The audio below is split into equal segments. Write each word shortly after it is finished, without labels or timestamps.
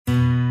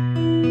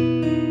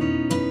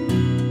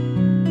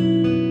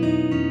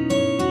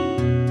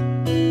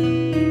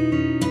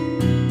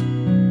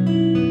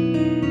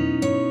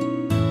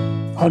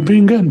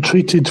been getting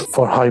treated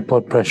for high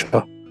blood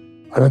pressure,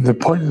 and at the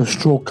point of the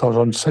stroke I was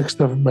on 6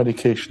 different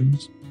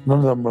medications. None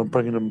of them were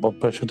bringing the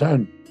blood pressure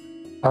down.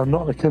 I'm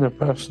not the kind of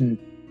person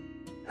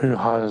who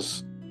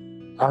has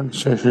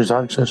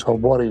anxious or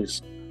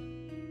worries.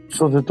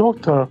 So the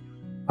doctor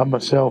and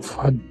myself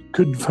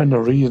couldn't find a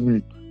reason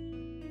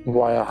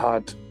why I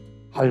had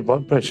high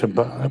blood pressure,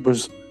 but I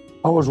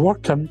was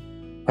working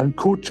and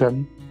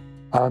coaching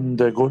and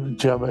going to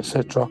gym,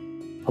 etc.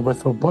 And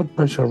with my blood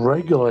pressure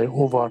regularly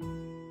over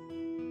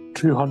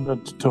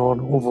 200 to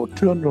over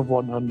 200,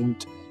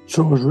 100,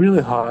 so it was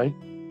really high.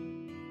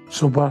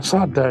 So when I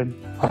sat down,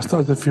 I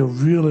started to feel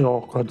really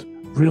awkward,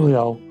 really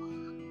ill.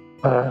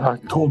 I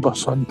told my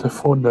son to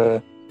phone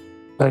the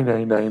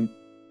 999,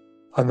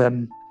 and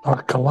then I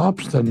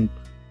collapsed, and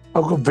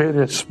I've got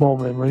various small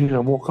memories. I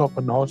woke up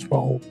in the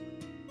hospital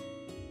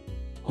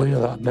later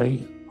that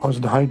night. I was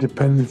in high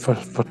dependence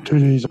for 2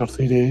 days or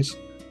 3 days,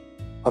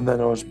 and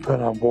then I was put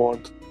in a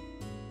ward.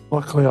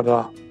 Luckily, I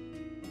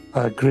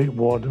had a great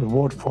ward,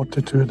 Ward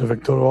 42 at the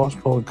Victoria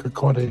Hospital in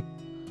Kirkcaldy,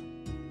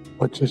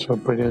 which is for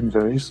brain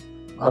injuries,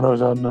 and I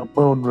was in my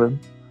own room.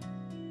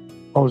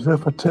 I was there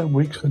for 10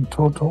 weeks in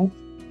total.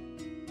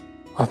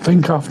 I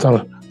think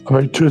after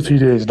about 2 or 3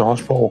 days in the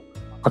hospital,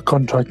 I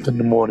contracted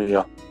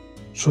pneumonia.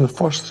 So the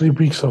first 3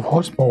 weeks of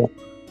hospital,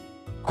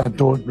 I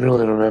don't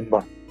really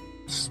remember.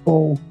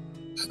 Small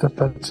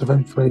snippets of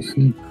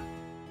information,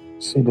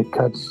 seeing the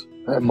kids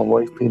and my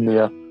wife being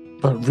there,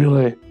 but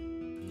really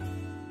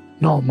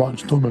not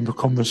much, don't remember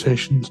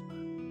conversations.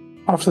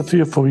 After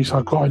 3 or 4 weeks,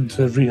 I got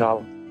into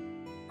rehab.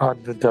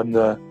 I'd done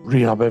the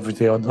rehab every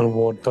day on the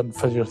ward, done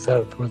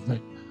physiotherapy with me,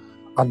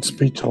 and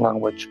speech and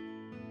language.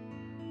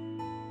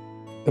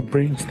 The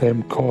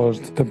brainstem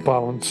caused the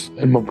balance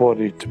in my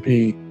body to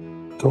be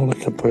totally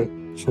kaput.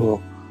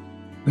 So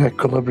the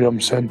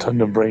equilibrium centre in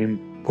the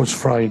brain was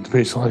fried,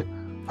 basically,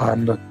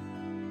 and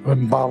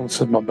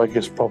balance is my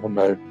biggest problem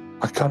now.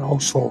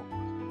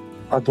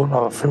 I don't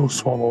have a full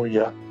swallow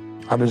yet,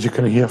 and as you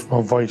can hear from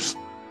my voice,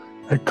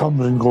 it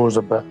comes and goes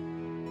a bit.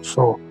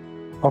 So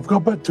I've got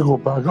a bit to go,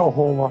 but I got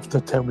home after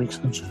 10 weeks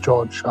in St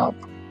John Sharp,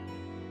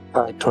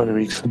 20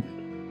 weeks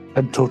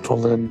in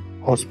total in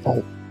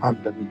hospital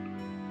and in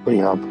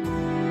rehab.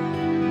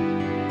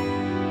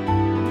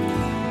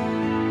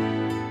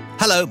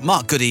 Hello,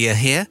 Mark Goodyear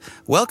here.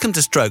 Welcome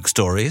to Stroke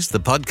Stories, the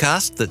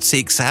podcast that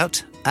seeks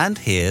out and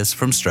hears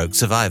from stroke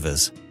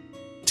survivors.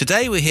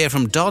 Today we hear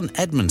from Don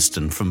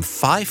Edmonston from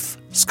Fife,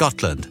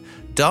 Scotland.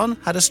 Don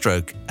had a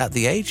stroke at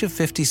the age of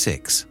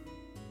 56.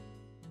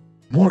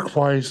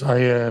 Work-wise,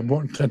 I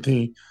worked at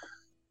the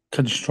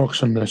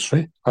construction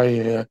industry.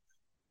 I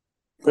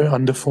put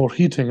underfloor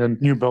heating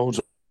and new builds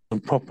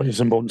and properties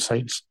and building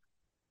sites,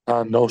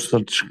 and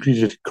also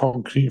created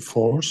concrete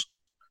floors.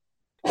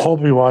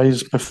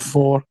 Hobby-wise,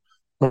 for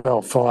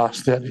the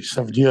last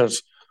 37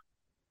 years,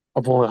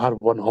 I've only had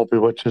one hobby,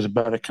 which is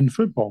American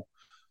football.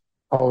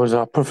 I was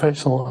a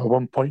professional at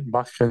one point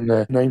back in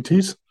the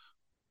 90s.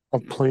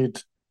 I've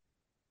played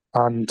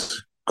and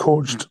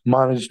coached,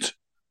 managed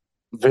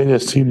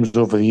various teams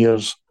over the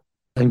years,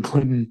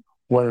 including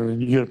winning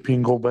the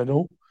European gold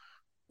medal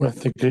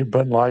with the Great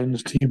Britain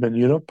Lions team in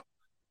Europe.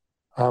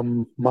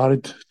 I'm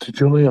married to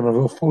Julie and I've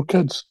got 4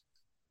 kids.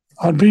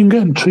 I'd been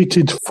getting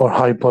treated for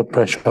high blood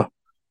pressure,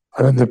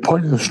 and at the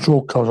point of the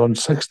stroke I was on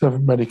 6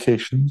 different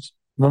medications.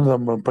 None of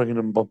them were bringing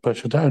the blood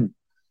pressure down.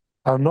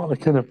 I'm not the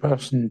kind of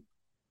person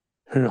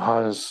who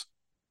has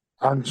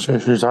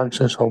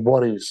anxious or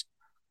worries.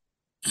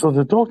 So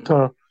the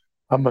doctor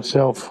and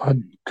myself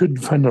couldn't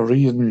find a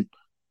reason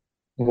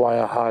why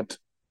I had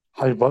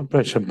high blood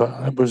pressure, but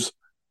I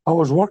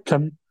was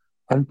working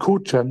and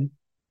coaching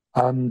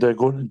and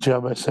going to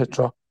gym,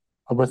 etc.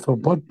 And with my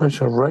blood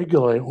pressure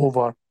regularly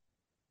over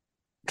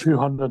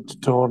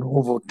 200 to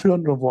over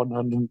 200,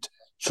 100,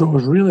 so it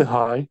was really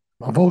high.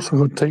 I've also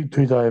got type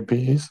 2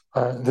 diabetes.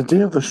 The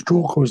day of the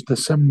stroke was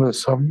December the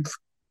 7th.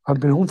 I'd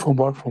been home from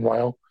work for a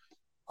while.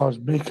 I was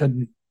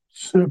making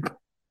soup,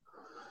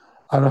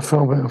 and I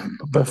felt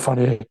a bit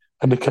funny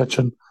in the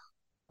kitchen.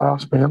 I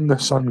asked my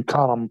youngest son,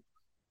 Callum,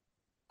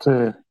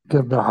 to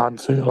give me a hand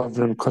through the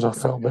living room because I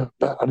felt a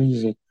bit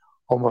uneasy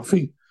on my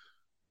feet.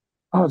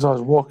 As I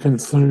was walking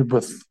through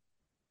with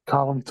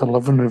Callum to the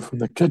living room from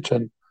the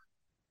kitchen,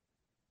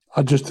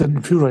 I just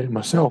didn't feel right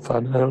myself,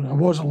 and it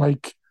wasn't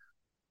like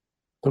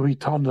the wee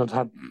turns I'd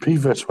had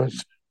previous,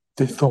 which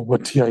they thought were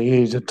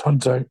TIAs. It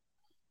turns out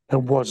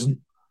it wasn't.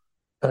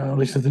 At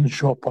least it didn't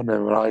show up on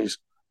their eyes.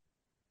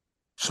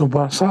 So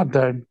when I sat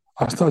down,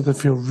 I started to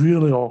feel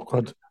really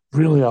awkward,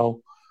 really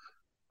ill.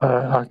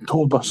 I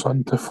told my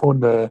son to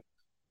phone the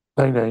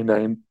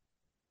 999,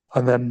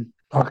 and then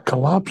I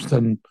collapsed,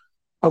 and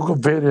I've got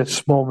various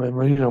small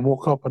memories. I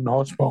woke up in the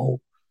hospital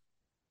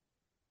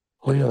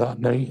later that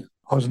night.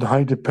 I was in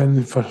high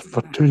dependence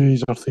for 2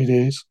 days or 3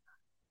 days,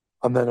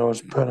 and then I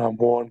was put in a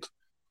ward.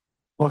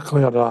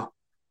 Luckily, I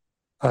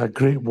had a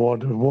great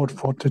ward, Ward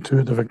 42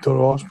 at the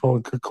Victoria Hospital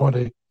in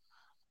Kirkcaldy,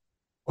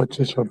 which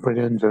is for brain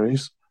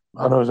injuries,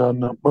 and I was in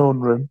my own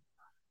room.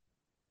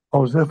 I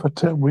was there for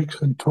 10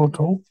 weeks in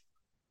total,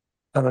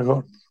 and I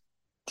got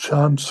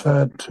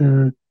transferred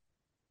to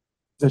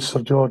the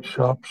Sir George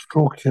Sharp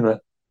stroke unit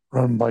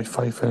run by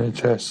Fife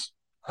NHS,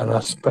 and I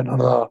spent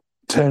another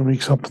 10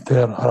 weeks up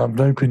there, and I've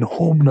now been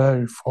home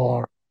now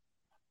for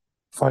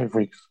 5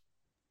 weeks.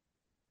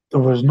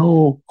 There was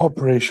no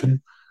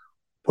operation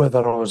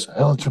whether I was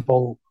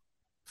eligible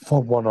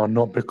for one or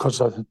not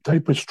because of the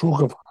type of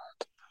stroke I've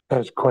had.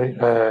 It's quite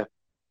a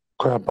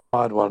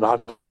bad one. I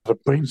had a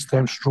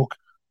brainstem stroke,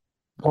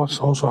 plus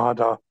also had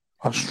a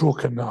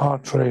stroke in the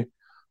artery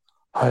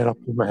higher up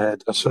in my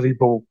head, a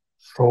cerebral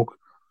stroke.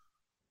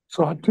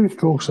 So I had two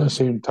strokes at the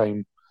same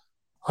time.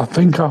 I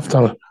think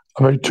after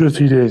about 2 or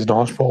 3 days in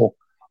hospital,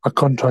 I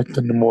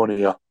contracted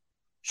pneumonia.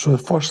 So the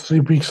first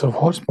 3 weeks of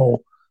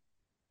hospital,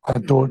 I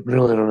don't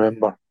really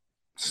remember.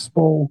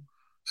 Small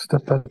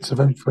snippets of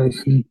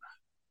information,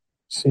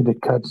 see the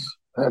kids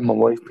and my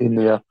wife being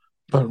there,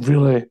 but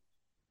really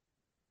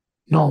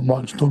not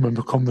much. Don't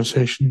remember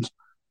conversations.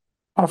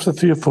 After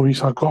 3 or 4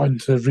 weeks, I got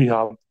into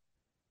rehab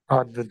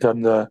and had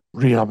done the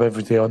rehab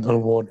every day on the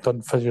ward,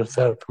 done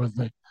physiotherapy with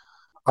me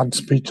and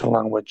speech and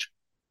language.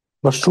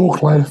 My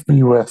stroke left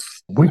me with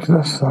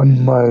weakness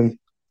on my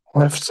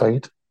left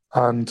side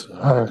and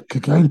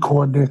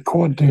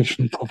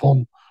coordination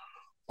problem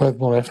with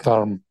my left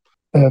arm.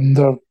 They're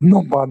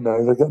not bad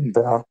now, they're getting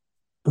better.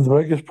 But the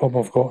biggest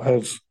problem I've got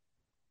is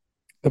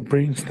the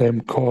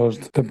brainstem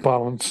caused the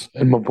balance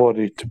in my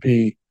body to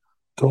be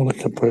totally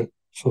kaput.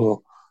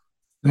 So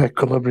the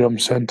equilibrium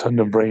centre in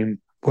the brain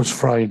was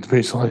fried,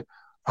 basically.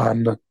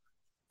 And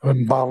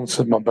balance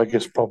is my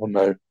biggest problem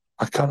now.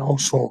 I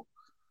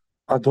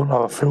don't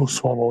have a full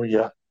swallow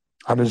yet.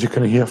 And as you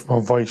can hear from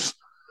my voice,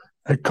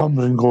 it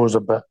comes and goes a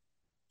bit.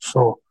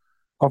 So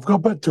I've got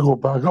a bit to go,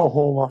 but I got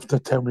home after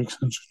 10 weeks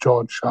in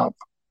George Sharp,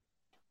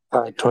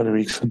 20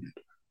 weeks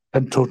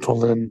in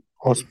total in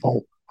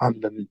hospital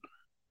and in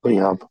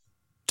rehab.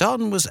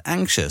 Don was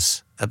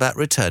anxious about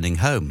returning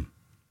home.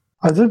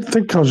 I didn't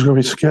think I was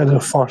going to be scared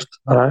at first.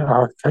 And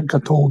I think I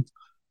told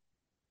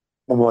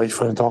my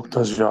wife and the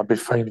doctors, I'd be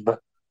fine. But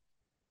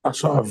I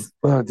sort of,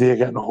 the day of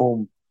getting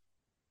home,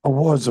 I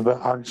was a bit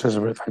anxious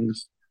about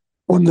things.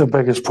 One of the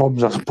biggest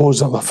problems, I suppose,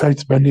 that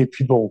affects many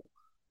people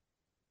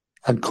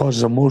and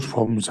causes the most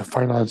problems are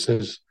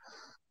finances.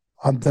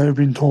 I've now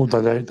been told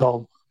that I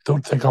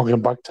don't think I'll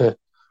get back to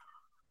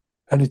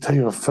any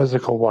type of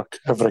physical work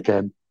ever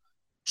again.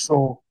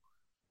 So,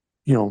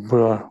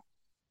 we're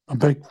a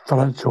big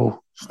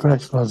financial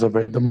stress on us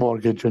about the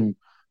mortgage and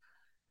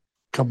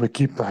can we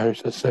keep the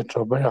house,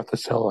 etc. I might have to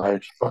sell the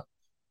house. But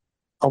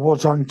I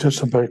was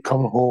anxious about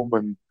coming home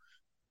and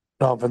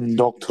not having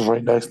doctors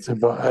right next to me.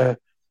 But it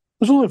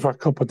was only for a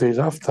couple of days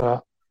after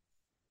that.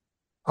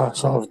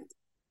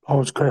 I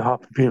was quite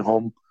happy being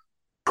home.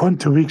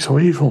 20 weeks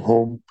away from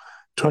home,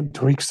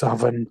 20 weeks to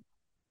having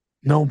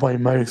no by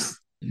mouth,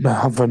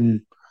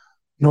 having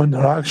no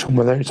interaction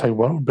with the outside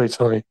world,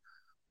 basically.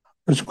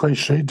 It's quite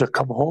strange to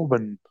come home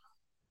and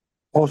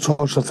all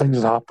sorts of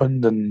things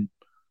happened and,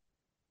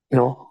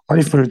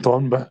 life moved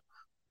on, but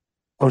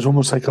it was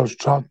almost like I was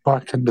trapped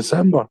back in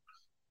December.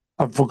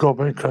 I forgot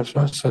about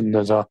Christmas and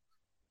there's a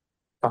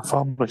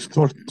family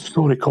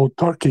story called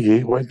Turkey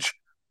Gate, which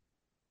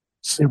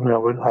seemingly I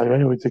wouldn't have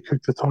anyway to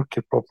cook the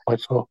turkey properly,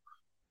 so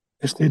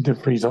it stayed in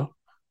the freezer,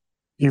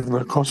 even though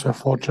it cost me a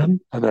fortune,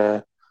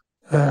 and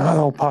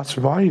I'll pass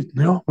by,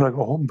 when I got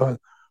home. But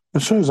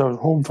as soon as I was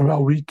home for about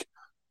a week,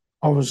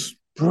 I'm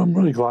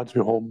really glad to be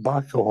home,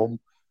 back at home.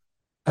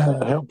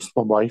 It helps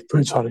my wife,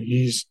 puts her at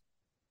ease.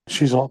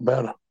 She's a lot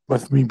better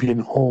with me being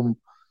home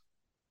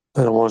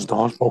than I was in the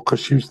hospital because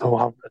she was still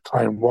having to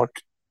try and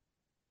work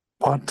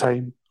part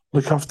time,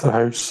 look after the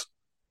house,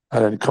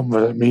 and then come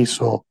visit me.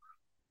 So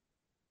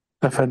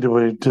if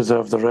anybody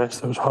deserved the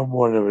rest, it was her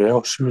more than anybody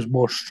else. She was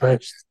more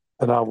stressed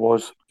than I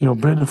was.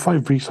 But in the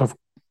 5 weeks I've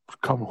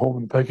come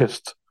home, the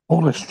biggest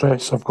only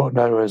stress I've got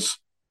now is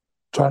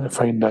trying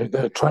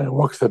to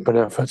work the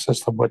benefit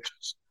system, which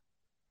is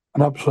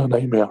an absolute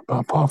nightmare. But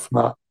apart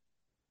from that,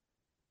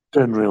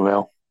 doing really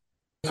well.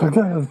 So I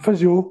get a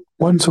physio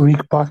once a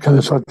week back at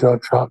the surgery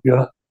trap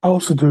unit. I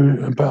also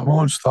do a bit of my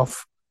own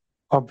stuff.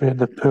 I'll be in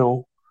the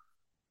pool.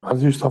 I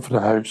do stuff in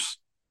the house.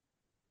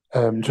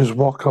 Just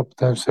walk up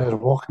downstairs,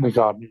 walk in the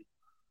garden.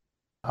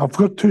 I've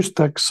got two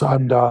sticks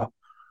and a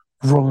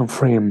rolling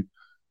frame,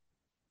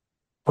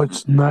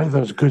 which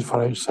neither is good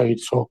for outside.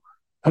 So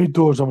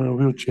outdoors, I'm in a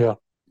wheelchair.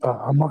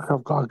 I'm lucky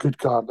I've got a good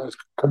garden that's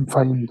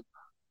confined.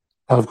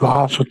 I've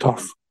got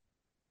astroturf,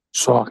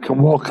 so I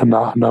can walk in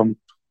that, and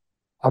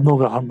I'm not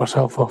going to hurt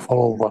myself or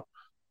fall over.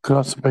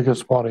 Because that's the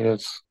biggest worry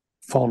is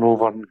falling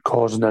over and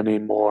causing any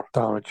more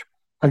damage.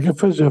 I get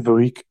physio every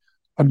week.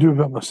 I do a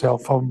bit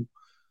myself. I'm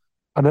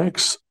an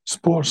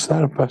ex-sports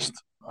therapist.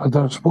 I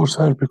did a sports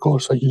therapy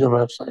course at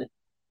university.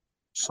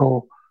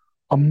 So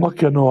I'm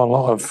lucky I know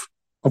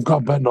I've got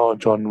a bit of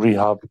knowledge on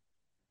rehab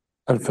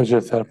and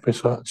physiotherapy,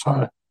 so it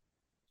sort of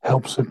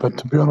helps it. But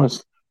to be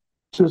honest,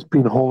 just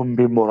being home and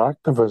being more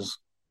active is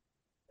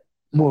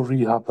more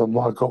rehab than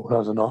what I got when I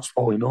was in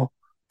hospital,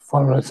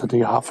 5 minutes a day,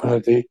 half an hour a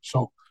day.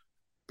 So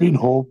being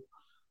home,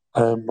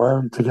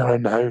 learning to get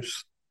around the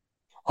house,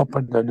 up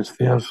and down the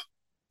stairs,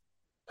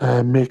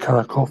 making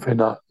a coffee and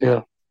that.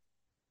 There,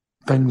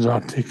 things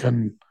are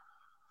taking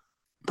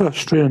a bit of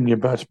strain on you,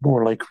 but it's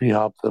more like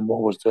rehab than what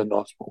I was doing in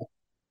hospital.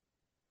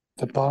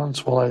 The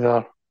balance will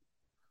either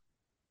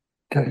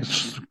get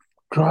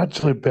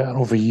gradually better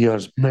over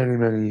years, many,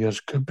 many years,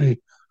 could be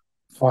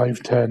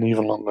 5, 10,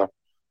 even longer,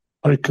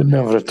 or it could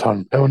never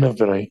return. It will never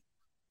be right.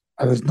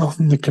 And there's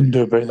nothing they can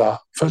do about that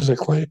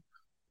physically.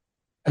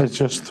 It's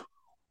just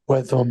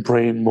whether my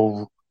brain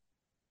will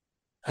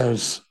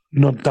is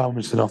not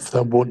damaged enough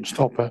that won't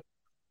stop it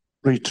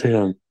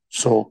retraining.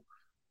 So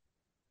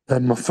my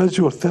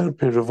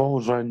physiotherapy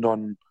revolves around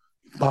on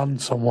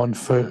balance on one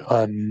foot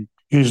and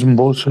using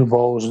motion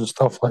balls and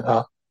stuff like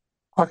that.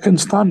 I can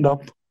stand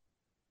up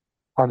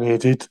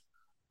unaided.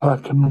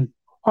 And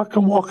I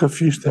can walk a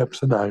few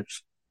steps in the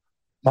house.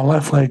 My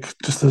left leg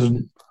just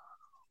doesn't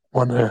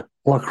want to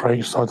work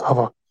right, so I'd have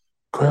a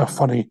quite a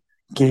funny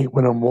gait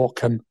when I'm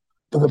walking.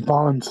 But the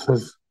balance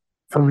is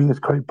for me is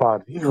quite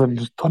bad. Even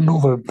just turning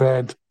over a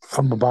bed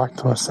from my back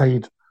to my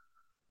side,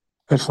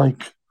 it's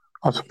like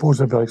I suppose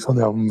it'd be like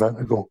something I'm meant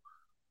to go,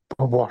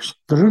 but worse.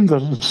 The room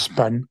doesn't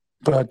spin,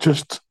 but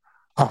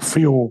I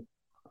feel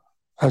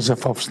as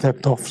if I've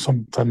stepped off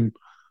something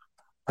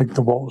like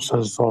the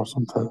waltzes or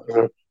something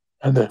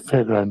in the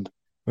fairground.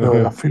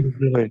 Really, I Mm-hmm. feel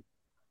really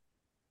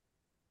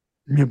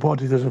your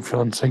body doesn't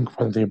feel in sync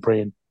with your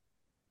brain.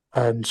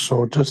 And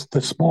so just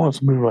the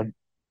smallest movement,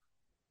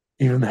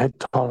 even head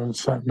turn and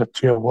sit in the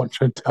chair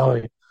watching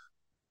telly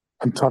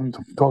and turn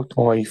to talk to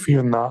my wife,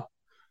 even that,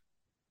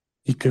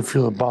 you can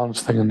feel the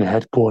balance thing in the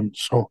head going.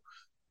 So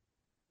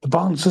the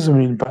balance is the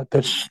main bit.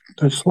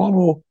 The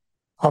swallow,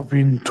 I've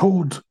been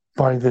told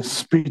by the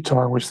speech and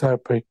language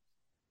therapy,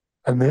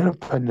 in their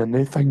opinion,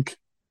 they think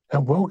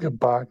it will get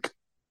back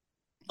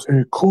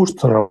to close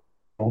to normal.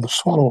 The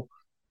swallow,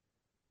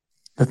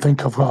 they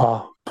think I've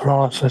got a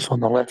paralysis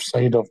on the left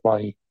side of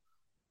my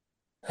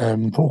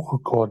vocal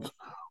cord,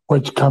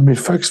 which can be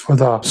fixed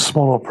with a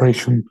small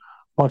operation,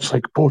 much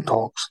like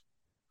Botox.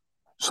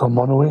 So I'm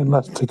on a waiting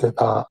list to get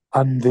that.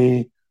 And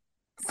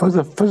for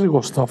the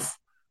physical stuff,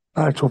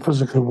 actual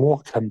physically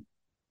walking,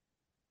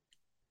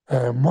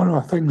 one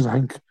of the things I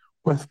think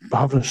with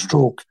having a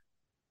stroke,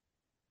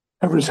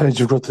 everybody says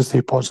you've got to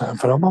stay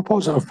positive. And I'm a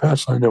positive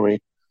person anyway.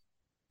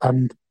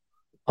 And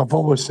I've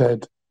always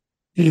said,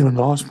 even in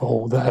the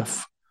hospital, that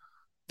if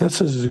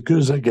this is as good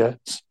as it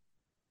gets,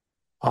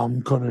 I'm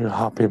going to be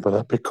happy with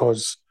it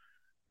because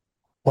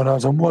when I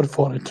was on Ward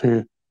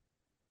 42,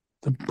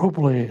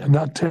 probably in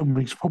that 10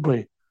 weeks,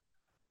 probably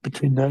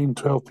between 9 and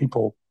 12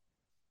 people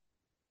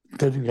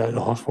didn't get out of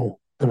the hospital.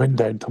 They went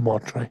down to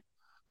mortuary.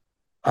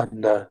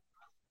 And I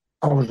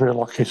was really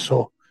lucky.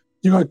 So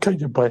you got to count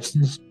your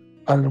blessings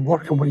and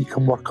work on what you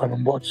can work on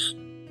and what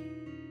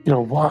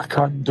I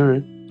can't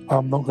do,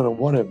 I'm not going to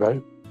worry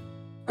about.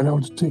 And I'll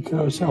just take care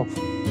of itself.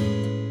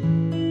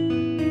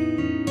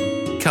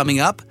 Coming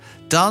up,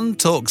 Don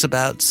talks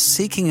about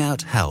seeking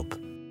out help.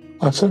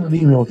 I sent an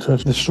email to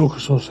the Stroke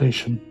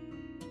Association,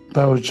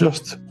 but I was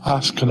just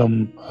asking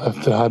them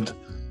if they had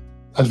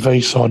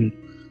advice on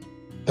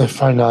the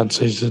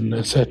finances and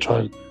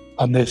etc.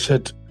 And they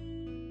said,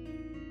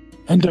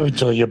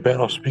 individually, you're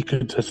better off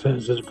speaking to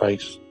citizens'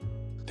 advice.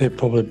 They're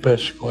probably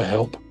best got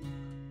help.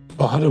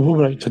 But I had a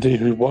woman out today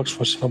who works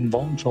for some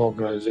voluntary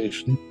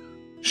organisation.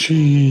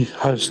 She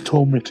has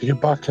told me to get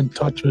back in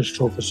touch with the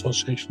Stroke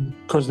Association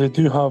because they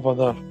do have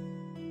other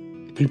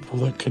people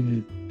that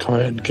can come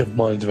out and give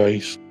my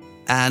advice.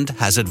 And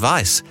has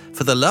advice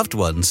for the loved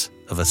ones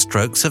of a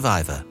stroke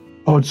survivor.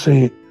 I would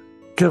say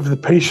give the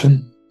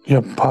patient,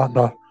 your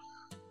partner,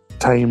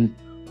 time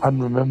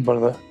and remember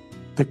that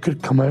they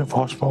could come out of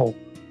hospital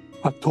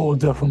a totally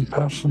different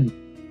person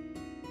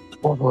to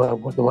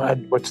what they were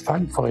in, which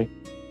thankfully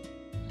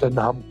didn't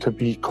happen to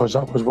be because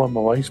that was one of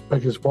my wife's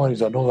biggest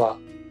worries. I know that.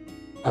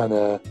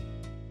 And,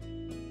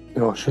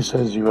 she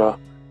says you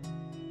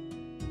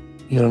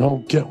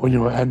don't get when you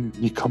were in,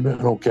 you come out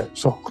and all get.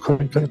 So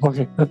quite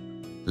lucky.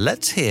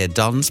 Let's hear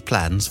Don's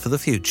plans for the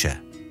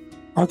future.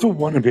 I don't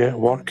want to be out of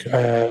work.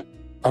 I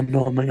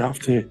know I might have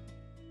to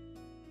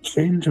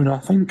change, and I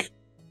think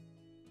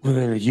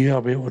within a year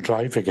I'll be able to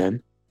drive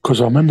again because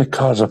I'm in the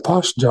car as a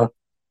passenger.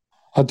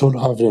 I don't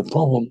have any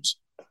problems.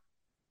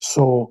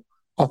 So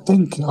I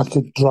think I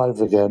could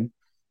drive again,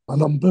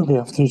 and I'm maybe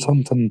have to do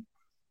something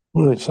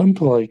really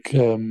simple like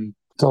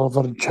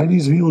delivering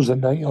Chinese meals at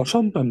night or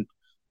something.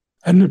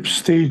 In the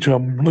stage where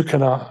I'm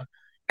looking at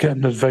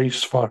getting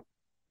advice for,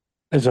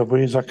 is there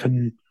ways I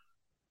can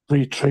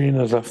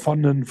retrain, is there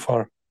funding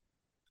for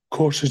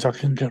courses I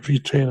can get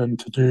retraining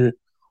to do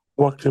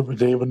work every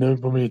day when they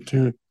enable me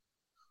to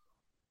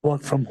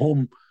work from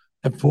home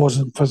if I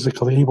wasn't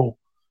physically able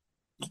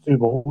to do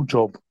my whole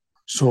job.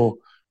 So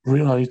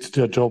really I need to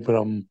do a job where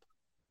I'm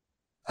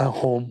at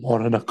home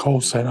or in a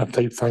call centre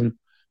type thing.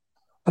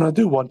 And I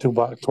do want to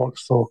go back to work,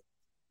 so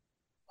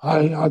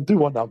I do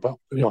want that, but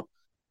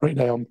right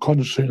now I'm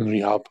concentrating on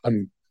rehab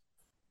and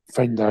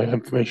finding out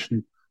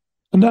information.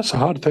 And that's the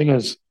hard thing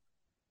is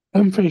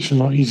information's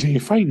not easy to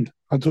find.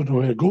 I don't know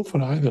where to go for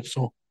it either,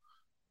 so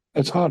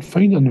it's hard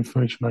finding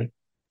information out.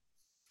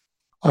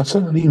 I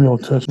sent an email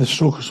to the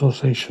Stroke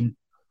Association,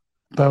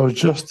 but I was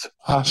just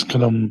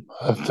asking them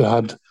if they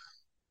had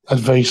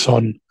advice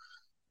on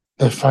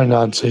the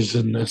finances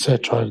and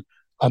etc.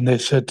 And they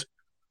said,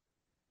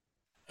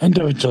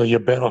 individually, you're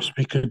better off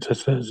speaking to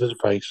Citizens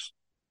Advice.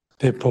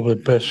 They're probably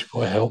best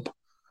got help.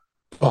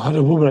 But I had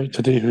a woman out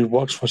today who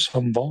works for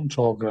some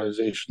voluntary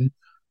organisation.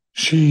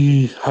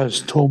 She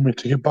has told me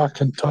to get back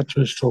in touch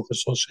with the Stroke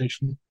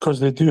Association because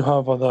they do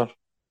have other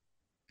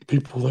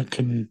people that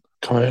can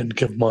come out and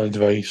give my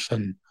advice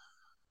and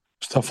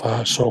stuff like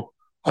that. So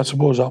I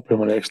suppose that'll be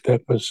my next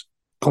step is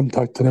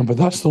contacting them. But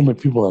that's the only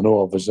people I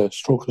know of is the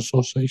Stroke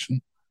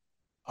Association.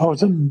 I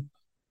was in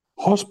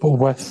hospital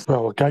with,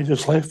 well, a guy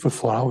just left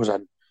before I was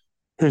in,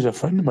 who's a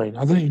friend of mine.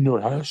 I didn't even know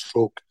he had a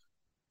stroke.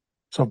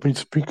 So I've been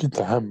speaking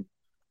to him.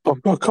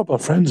 I've got a couple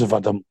of friends who've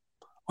had him.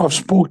 I've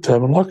spoke to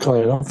him, and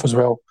luckily enough as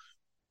well,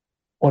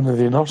 one of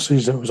the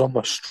nurses that was on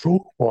my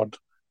stroke ward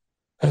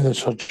in the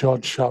Sir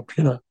George Sharp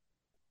unit,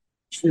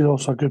 she's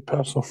also a good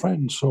personal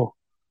friend. So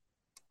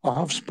I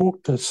have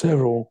spoke to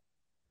several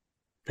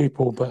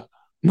people, but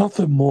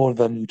nothing more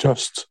than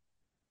just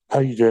how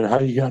you doing, how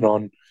you getting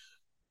on,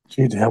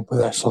 do you need help with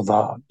this or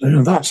that.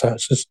 That's it.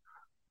 It's just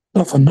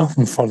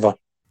nothing further.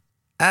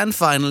 And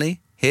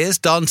finally, here's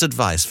Don's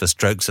advice for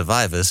stroke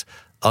survivors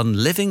on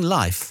living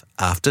life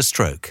after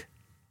stroke.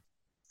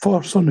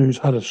 For someone who's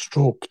had a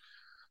stroke,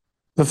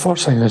 the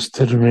first thing is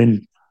to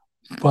remain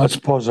as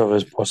positive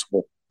as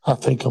possible. I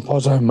think a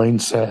positive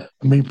mindset,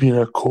 me being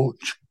a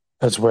coach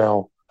as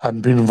well,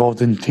 and being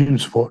involved in team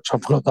sports,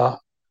 I've got that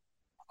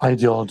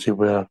ideology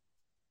where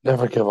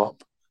never give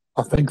up.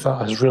 I think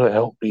that has really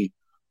helped me.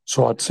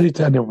 So I'd say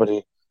to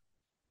anybody,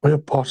 where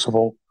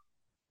possible,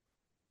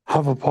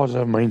 have a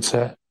positive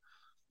mindset.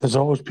 There's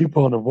always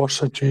people in a worse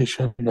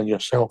situation than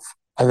yourself,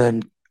 and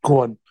then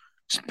go and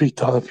speak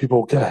to other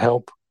people, get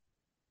help,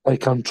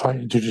 like I'm trying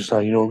to do just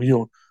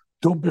now.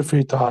 Don't be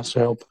afraid to ask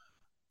help.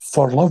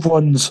 For loved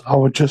ones, I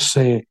would just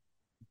say,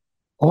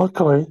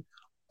 luckily,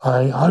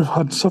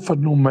 I've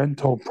suffered no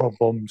mental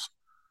problems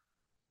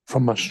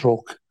from my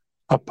stroke,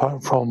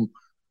 apart from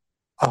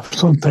I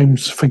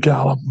sometimes forget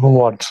my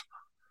words.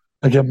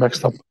 I get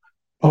mixed up.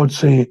 I would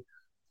say,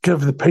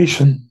 give the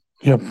patient,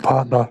 your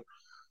partner,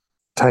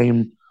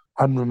 time,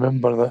 and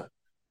remember that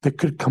they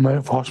could come out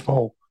of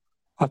hospital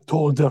a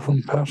totally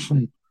different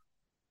person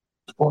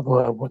to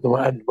what they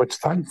were in, which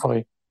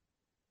thankfully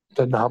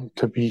didn't happen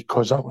to be,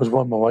 because that was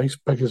one of my wife's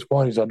biggest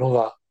worries. I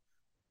know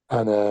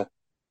that.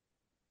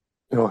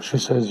 And, she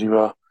says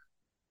you're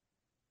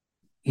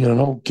an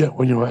old git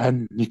when you were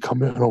in, you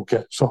come out an old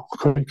git. So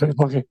quite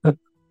lucky. But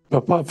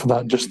apart from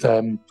that, just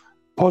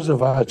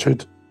positive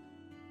attitude,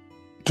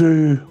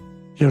 do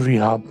your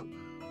rehab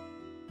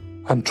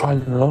and try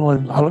and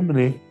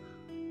eliminate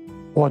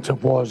what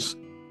it was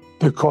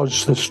that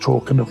caused the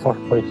stroke in the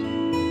first place.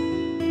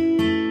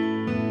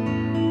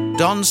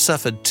 Don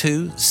suffered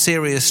 2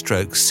 serious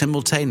strokes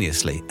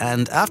simultaneously,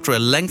 and after a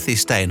lengthy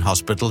stay in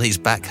hospital, he's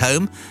back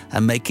home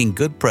and making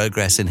good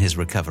progress in his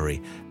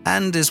recovery,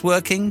 and is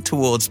working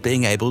towards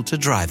being able to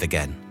drive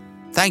again.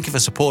 Thank you for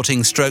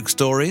supporting Stroke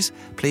Stories.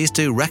 Please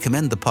do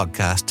recommend the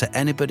podcast to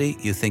anybody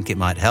you think it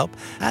might help.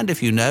 And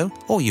if you know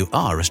or you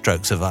are a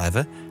stroke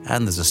survivor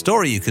and there's a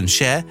story you can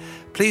share,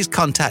 please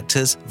contact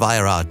us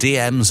via our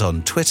DMs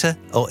on Twitter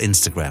or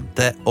Instagram.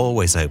 They're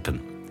always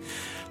open.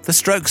 The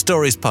Stroke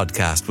Stories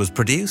podcast was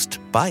produced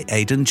by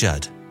Aidan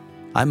Judd.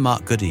 I'm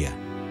Mark Goodyear.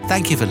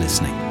 Thank you for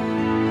listening.